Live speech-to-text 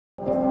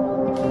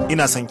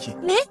ina son ki.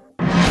 Me?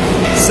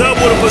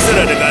 Sabuwar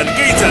fasara daga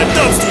Algaita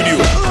dubstudio.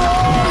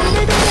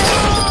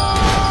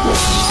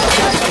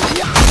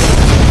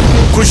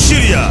 Ku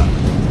shirya.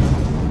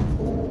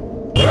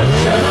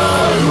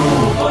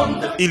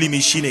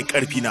 Ilimi shine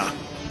ƙarfina,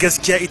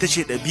 gaskiya ita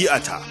ce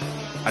ɗabi'ata.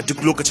 A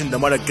duk lokacin da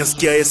mara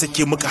gaskiya ya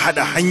sake muka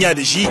haɗa hanya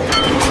da shi,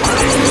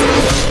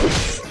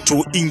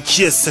 to in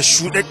kiyarsa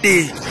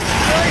shuɗaɗɗe.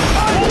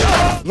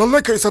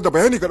 Lallai ka isa da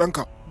bayani ga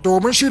ɗanka,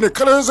 domin shi ne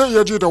kare zai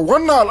iya ji da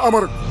wannan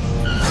al'amarin.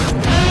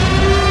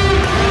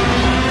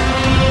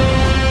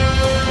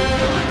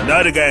 Na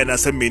riga yana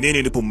san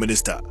menene nufin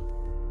minista,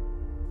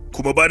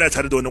 kuma ba na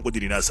tare da wannan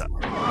ƙudiri nasa.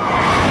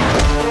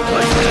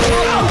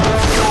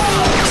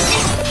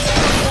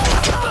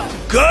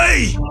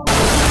 Kai!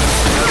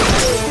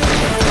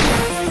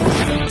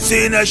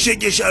 Sai na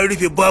sheke shi an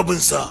rufe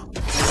babinsa.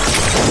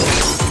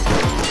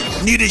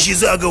 Ni da shi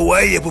za a ga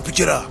waye ya fi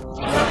fikira.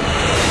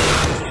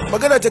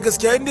 Magana ta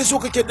gaskiya, in dai so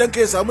kake ɗanka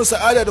ya samu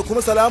sa'ada da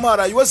kuma salama a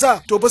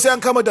rayuwarsa, to fa sai an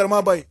kama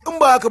darma bai. In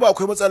ba haka ba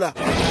akwai matsala.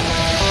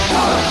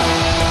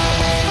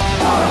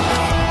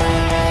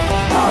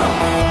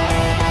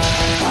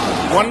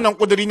 Wannan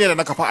ƙuduri ne da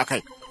na kafa a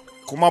kai,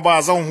 kuma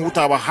ba zan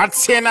huta ba har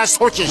sai na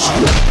soke shi.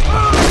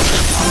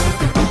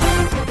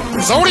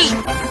 Sauri!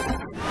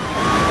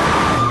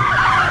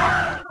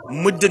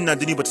 Muddin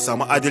Nadini bata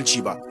samu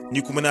adalci ba,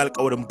 ni kuma na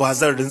alƙawarin ba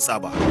zan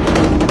rintsa ba.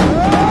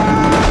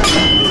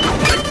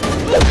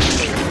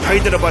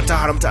 Haidara ba ta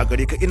haramta a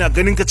gare ka, ina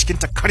ganin ka cikin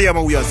ta karya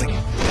mawuya zan.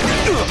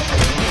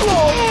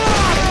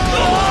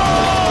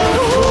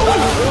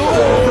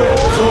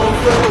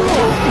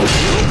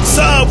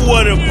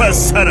 Sabuwar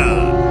fassara.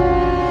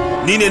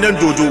 Ni ne nan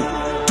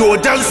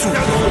Dodan Su.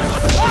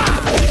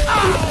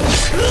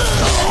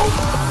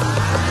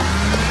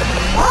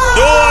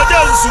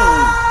 Dodan Su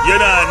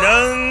yana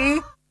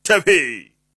nan tafe.